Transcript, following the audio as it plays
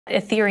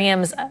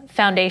Ethereum's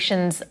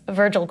foundation's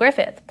Virgil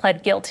Griffith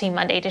pled guilty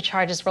Monday to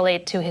charges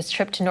related to his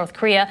trip to North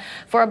Korea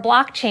for a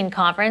blockchain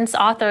conference.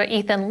 Author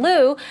Ethan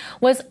Liu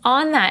was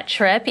on that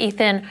trip.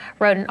 Ethan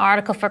wrote an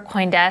article for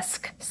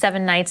CoinDesk,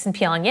 7 Nights in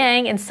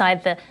Pyongyang,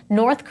 inside the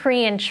North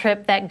Korean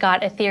trip that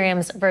got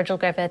Ethereum's Virgil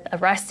Griffith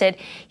arrested.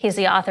 He's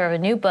the author of a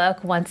new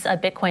book, Once a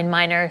Bitcoin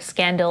Miner,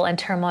 Scandal and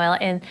Turmoil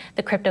in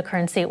the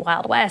Cryptocurrency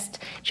Wild West.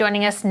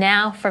 Joining us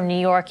now from New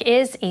York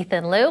is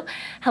Ethan Liu.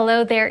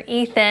 Hello there,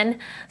 Ethan.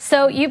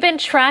 So you've been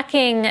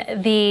tracking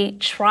the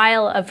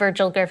trial of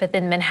Virgil Griffith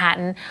in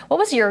Manhattan. What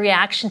was your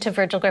reaction to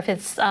Virgil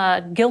Griffith's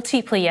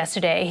guilty plea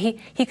yesterday?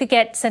 He could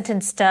get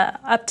sentenced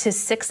up to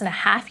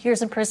 6.5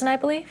 years in prison, I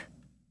believe.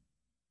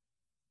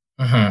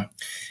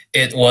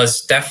 It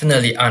was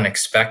definitely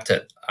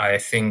unexpected. I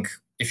think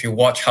if you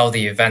watch how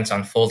the events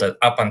unfolded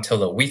up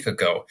until a week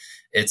ago,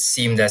 it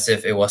seemed as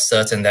if it was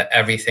certain that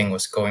everything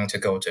was going to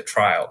go to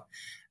trial.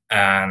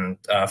 And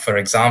for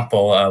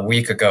example, a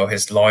week ago,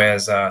 his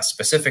lawyers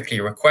specifically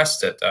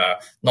requested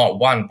not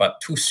one, but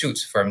 2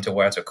 suits for him to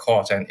wear to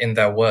court, and in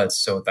their words,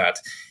 so that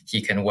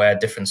he can wear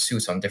different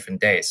suits on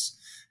different days.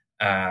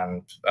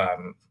 And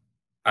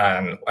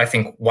I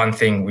think one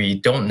thing we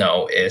don't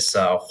know is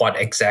what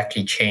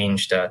exactly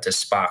changed to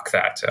spark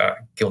that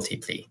guilty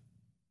plea.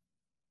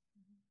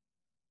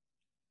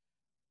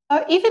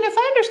 Ethan, if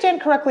I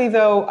understand correctly,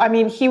 though, I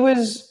mean, he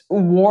was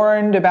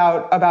warned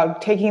about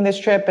taking this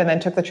trip and then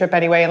took the trip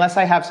anyway, unless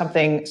I have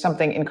something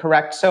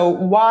incorrect. So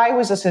why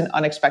was this an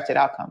unexpected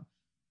outcome?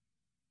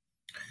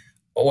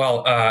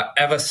 Well,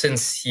 ever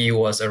since he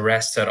was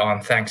arrested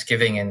on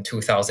Thanksgiving in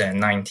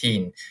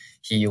 2019,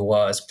 he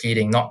was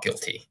pleading not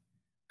guilty.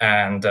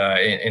 And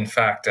in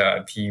fact,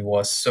 he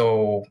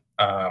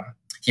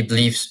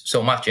believes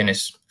so much in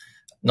his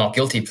not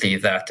guilty plea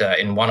that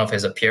in one of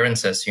his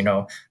appearances, there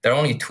are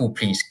only 2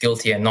 pleas,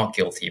 guilty and not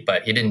guilty,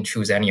 but he didn't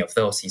choose any of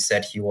those. He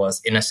said he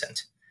was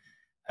innocent.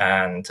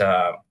 And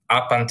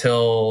up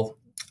until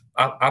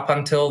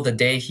the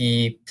day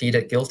he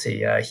pleaded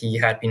guilty, he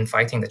had been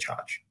fighting the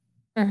charge.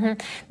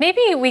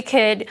 Maybe we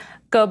could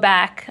go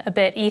back a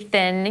bit,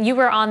 Ethan. You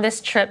were on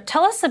this trip.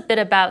 Tell us a bit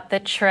about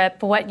the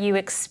trip, what you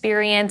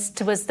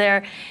experienced. Was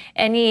there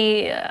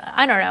any,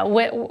 I don't know,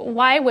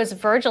 why was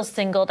Virgil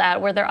singled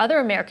out? Were there other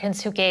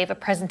Americans who gave a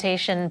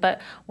presentation but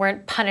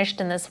weren't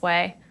punished in this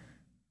way?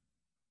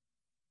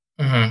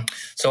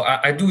 So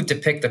I do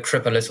depict the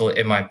trip a little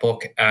in my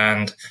book.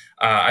 And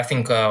I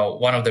think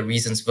one of the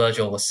reasons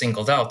Virgil was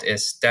singled out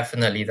is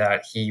definitely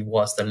that he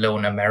was the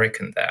lone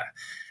American there.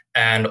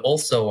 And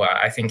also,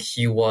 I think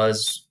he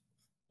was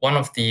one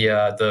of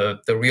the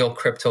real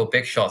crypto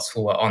big shots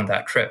who were on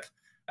that trip.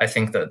 I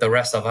think that the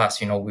rest of us,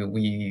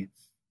 we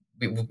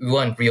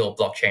weren't real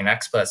blockchain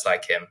experts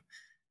like him.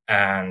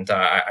 And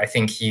I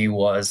think he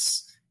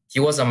was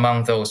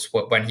among those.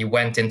 When he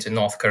went into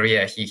North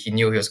Korea, he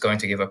knew he was going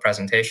to give a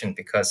presentation,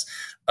 because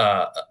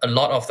a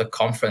lot of the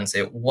conference,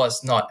 it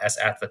was not as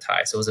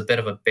advertised. It was a bit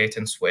of a bait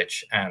and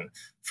switch. And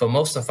for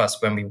most of us,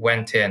 when we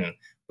went in,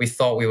 we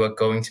thought we were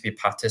going to be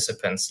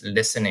participants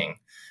listening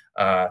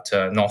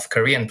to North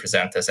Korean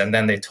presenters. And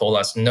then they told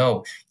us,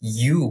 no,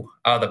 you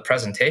are the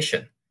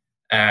presentation.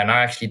 And I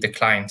actually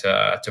declined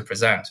to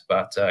present.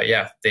 But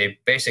they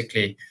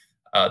basically,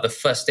 the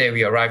first day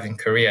we arrived in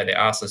Korea, they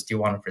asked us, do you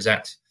want to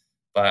present?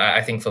 But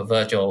I think for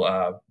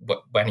Virgil,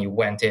 when he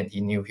went in, he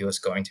knew he was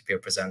going to be a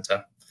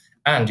presenter.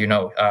 And,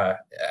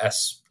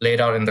 as laid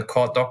out in the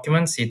court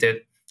documents, he did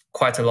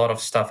quite a lot of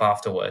stuff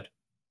afterward.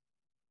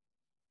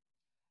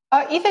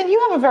 Ethan, you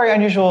have a very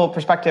unusual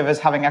perspective as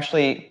having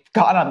actually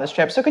gone on this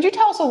trip. So could you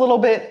tell us a little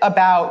bit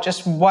about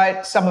just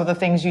what some of the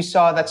things you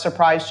saw that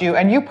surprised you?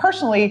 And you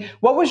personally,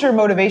 what was your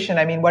motivation?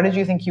 I mean, what did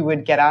you think you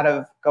would get out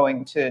of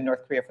going to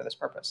North Korea for this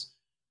purpose?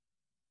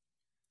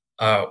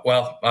 I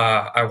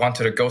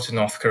wanted to go to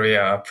North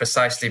Korea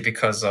precisely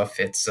because of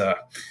it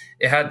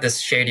had this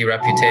shady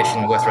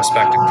reputation with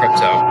respect to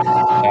crypto.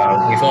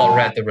 We've all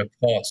read the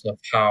reports of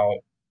how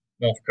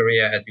North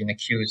Korea had been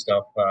accused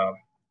of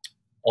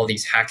all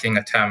these hacking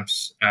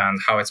attempts and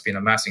how it's been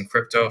amassing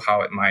crypto, how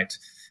it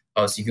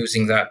was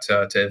using that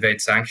to evade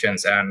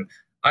sanctions. And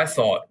I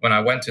thought when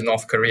I went to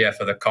North Korea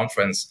for the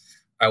conference,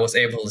 I was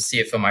able to see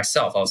it for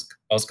myself. I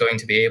was going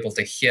to be able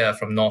to hear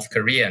from North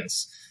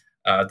Koreans,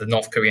 the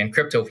North Korean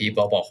crypto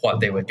people, about what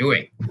they were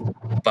doing.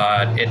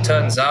 But it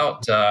turns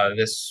out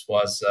this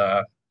was,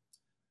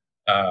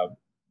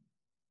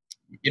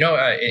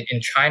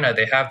 in China,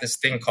 they have this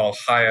thing called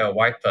hire a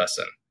white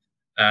person.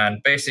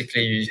 And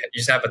basically, you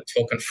just have a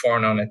token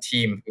foreigner on a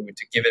team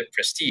to give it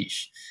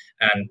prestige.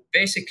 And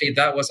basically,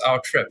 that was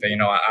our trip.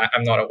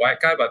 I'm not a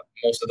white guy, but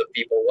most of the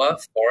people were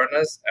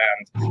foreigners.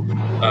 And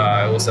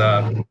it was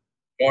a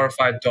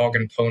glorified dog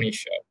and pony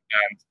show.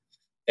 And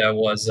there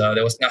was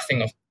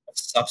nothing of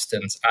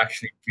substance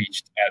actually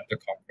preached at the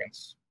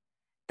conference.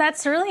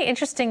 That's really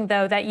interesting,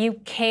 though, that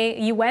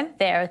you went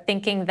there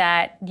thinking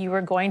that you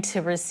were going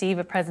to receive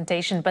a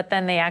presentation, but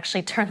then they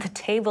actually turned the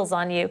tables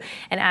on you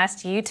and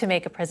asked you to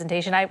make a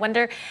presentation. I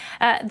wonder,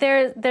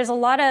 there's a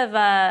lot of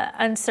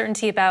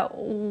uncertainty about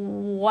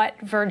what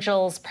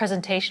Virgil's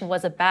presentation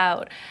was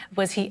about.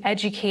 Was he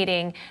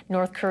educating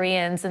North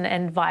Koreans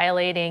and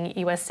violating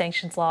U.S.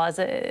 sanctions laws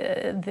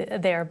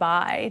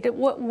thereby?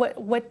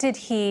 What did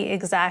he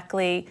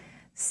exactly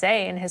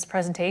say in his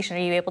presentation? Are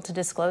you able to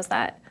disclose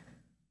that?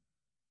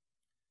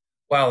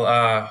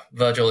 Well,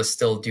 Virgil is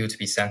still due to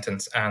be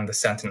sentenced, and the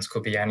sentence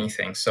could be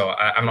anything. So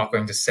I'm not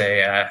going to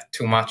say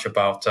too much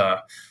about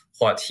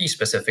what he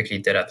specifically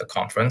did at the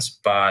conference,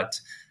 but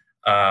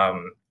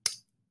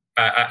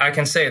I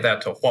can say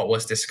that what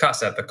was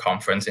discussed at the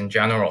conference in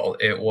general,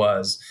 it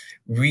was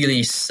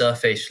really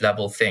surface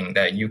level thing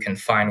that you can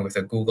find with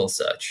a Google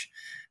search.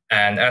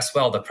 And as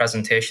well, the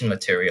presentation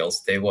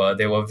materials, they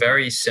were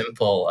very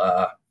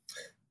simple,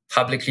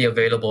 publicly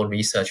available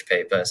research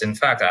papers. In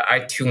fact, I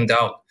tuned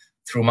out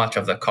through much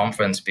of the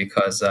conference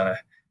because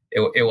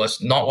it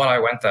was not what I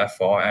went there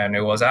for, and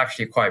it was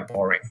actually quite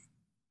boring.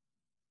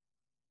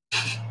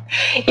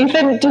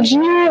 Ethan, did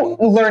you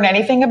learn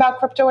anything about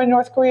crypto in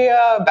North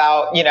Korea,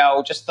 about,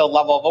 just the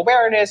level of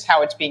awareness,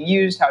 how it's being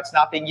used, how it's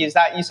not being used?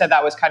 That you said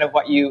that was kind of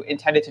what you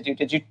intended to do.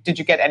 Did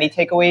you get any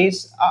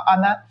takeaways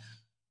on that?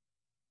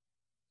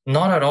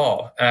 Not at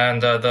all.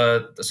 And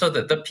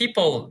the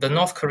people, the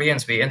North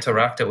Koreans we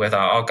interacted with,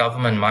 our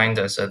government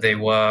minders, they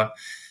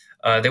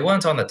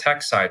weren't on the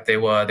tech side. They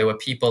were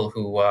people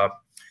who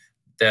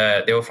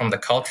they were from the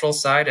cultural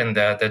side, and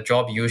their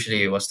job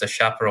usually was to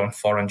chaperone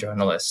foreign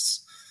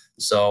journalists.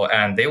 So,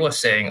 and they were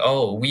saying,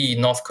 "Oh, we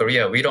North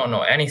Korea, we don't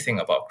know anything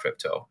about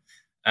crypto,"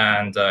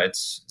 and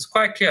it's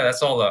quite clear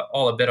that's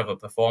all a bit of a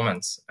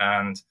performance.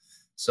 And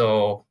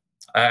so,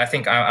 I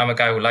think I'm a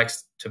guy who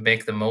likes to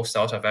make the most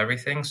out of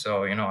everything.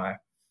 So,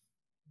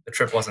 the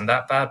trip wasn't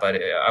that bad, but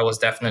I was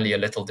definitely a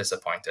little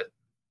disappointed.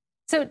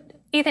 So,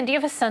 Ethan, do you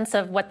have a sense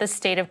of what the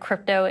state of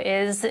crypto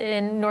is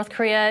in North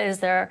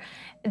Korea?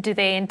 Do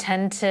they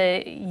intend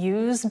to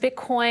use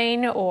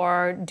Bitcoin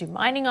or do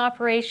mining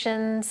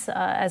operations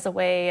as a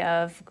way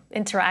of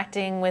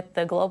interacting with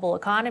the global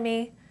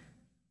economy?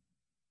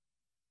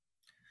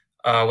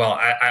 Well,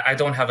 I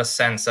don't have a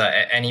sense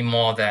any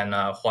more than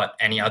what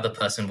any other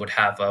person would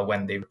have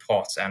when they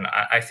report. And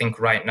I think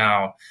right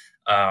now,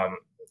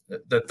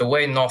 the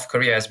way North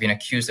Korea has been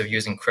accused of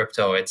using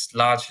crypto, it's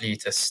largely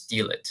to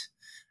steal it.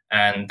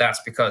 And that's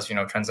because,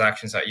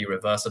 transactions are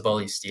irreversible.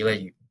 You steal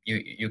it,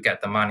 you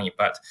get the money.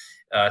 But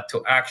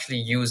to actually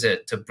use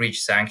it to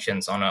breach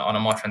sanctions on a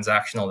more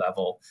transactional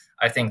level,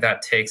 I think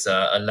that takes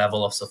a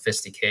level of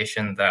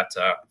sophistication that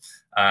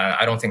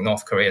I don't think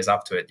North Korea is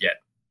up to it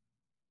yet.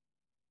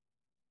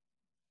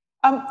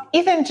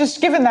 Ethan, just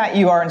given that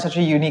you are in such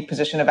a unique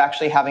position of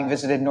actually having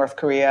visited North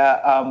Korea,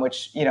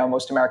 which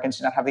most Americans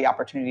do not have the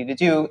opportunity to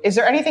do, is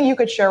there anything you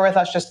could share with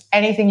us? Just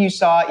anything you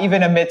saw,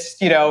 even amidst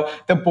the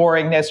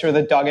boringness or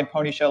the dog and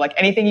pony show, like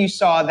anything you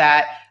saw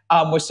that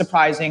was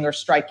surprising or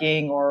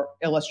striking or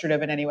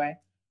illustrative in any way?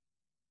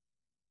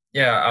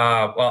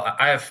 Yeah, well,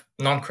 I have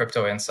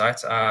non-crypto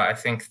insights. I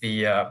think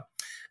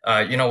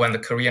when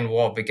the Korean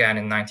War began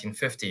in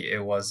 1950,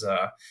 it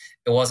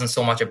wasn't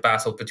so much a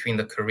battle between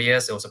the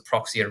Koreas. It was a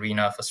proxy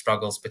arena for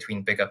struggles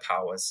between bigger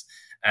powers.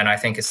 And I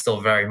think it's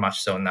still very much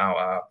so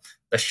now.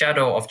 The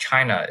shadow of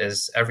China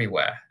is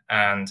everywhere.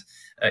 And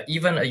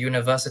even a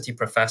university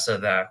professor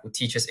there who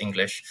teaches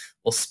English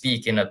will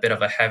speak in a bit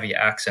of a heavy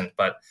accent.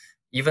 But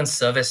even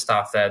service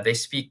staff there, they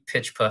speak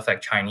pitch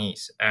perfect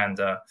Chinese. And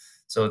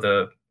so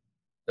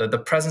the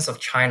presence of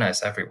China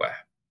is everywhere.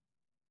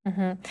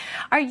 Mm-hmm.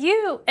 Are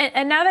you,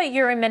 and now that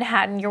you're in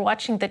Manhattan, you're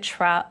watching the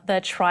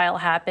trial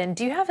happen,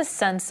 do you have a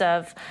sense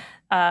of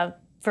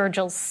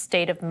Virgil's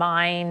state of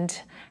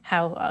mind,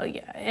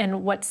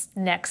 and what's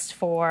next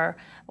for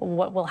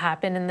what will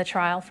happen in the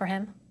trial for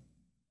him?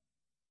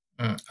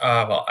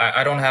 Well,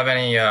 I don't have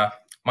any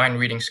mind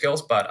reading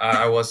skills, but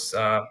I was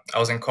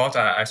in court.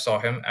 I saw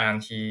him,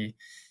 and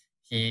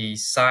he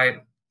sighed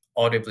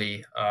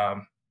audibly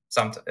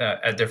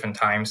at different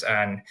times,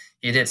 and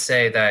he did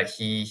say that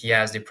he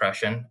has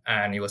depression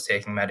and he was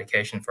taking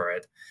medication for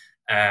it.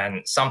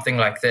 And something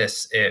like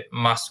this, it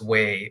must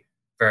weigh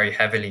very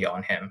heavily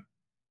on him.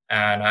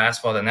 And as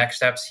for the next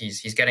steps,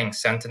 he's getting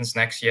sentenced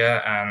next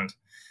year, and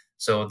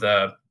so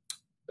the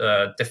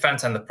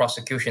defense and the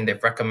prosecution,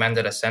 they've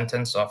recommended a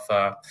sentence of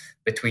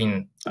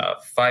between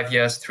 5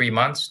 years, 3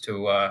 months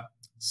to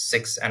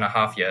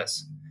 6.5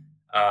 years.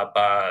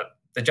 But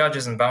the judge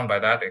isn't bound by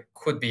that. It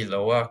could be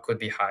lower, could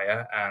be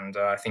higher. And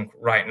I think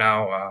right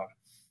now,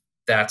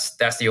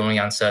 that's the only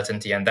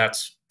uncertainty. And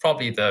that's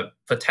probably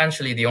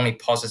potentially the only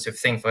positive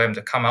thing for him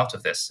to come out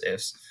of this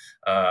is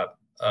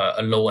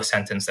a lower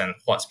sentence than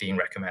what's being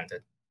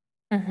recommended.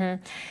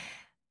 Mm-hmm.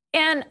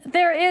 And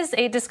there is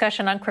a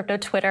discussion on crypto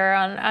Twitter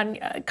on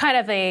kind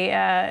of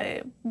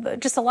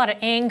just a lot of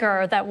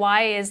anger that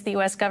why is the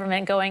U.S.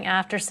 government going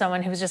after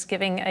someone who's just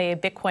giving a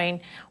Bitcoin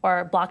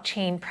or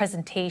blockchain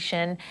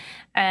presentation?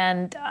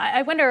 And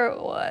I wonder,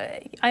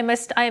 I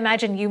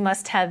imagine you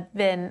must have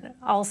been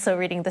also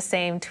reading the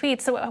same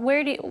tweets. So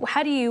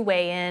how do you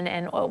weigh in,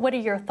 and what are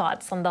your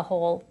thoughts on the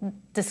whole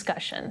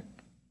discussion?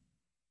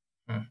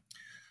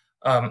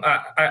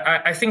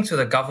 I think to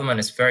the government,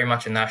 it's very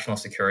much a national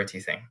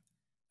security thing.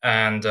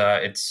 And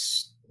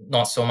it's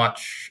not so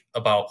much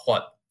about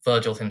what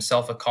Virgil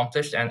himself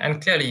accomplished.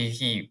 And clearly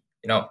he,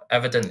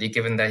 evidently,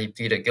 given that he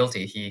pleaded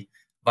guilty, he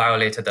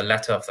violated the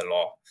letter of the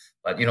law.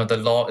 But, the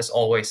law is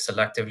always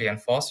selectively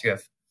enforced. You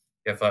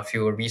have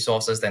fewer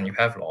resources than you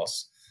have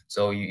laws.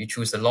 So you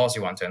choose the laws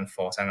you want to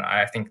enforce. And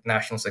I think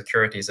national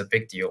security is a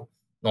big deal.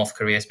 North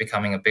Korea is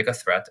becoming a bigger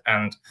threat.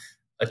 And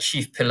a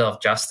chief pillar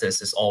of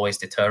justice is always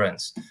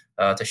deterrence,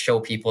 to show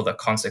people the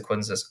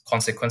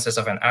consequences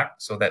of an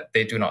act so that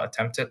they do not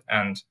attempt it.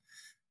 And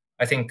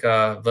I think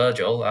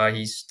Virgil,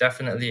 he's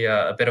definitely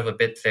a bit of a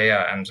bit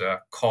player and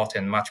caught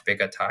in much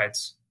bigger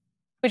tides.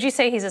 Would you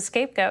say he's a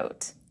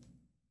scapegoat?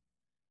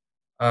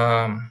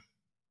 I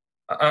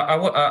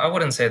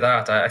wouldn't say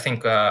that. I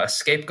think a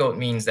scapegoat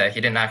means that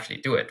he didn't actually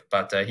do it,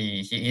 but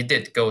he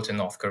did go to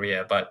North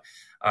Korea. But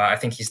I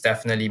think he's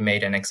definitely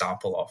made an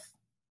example of.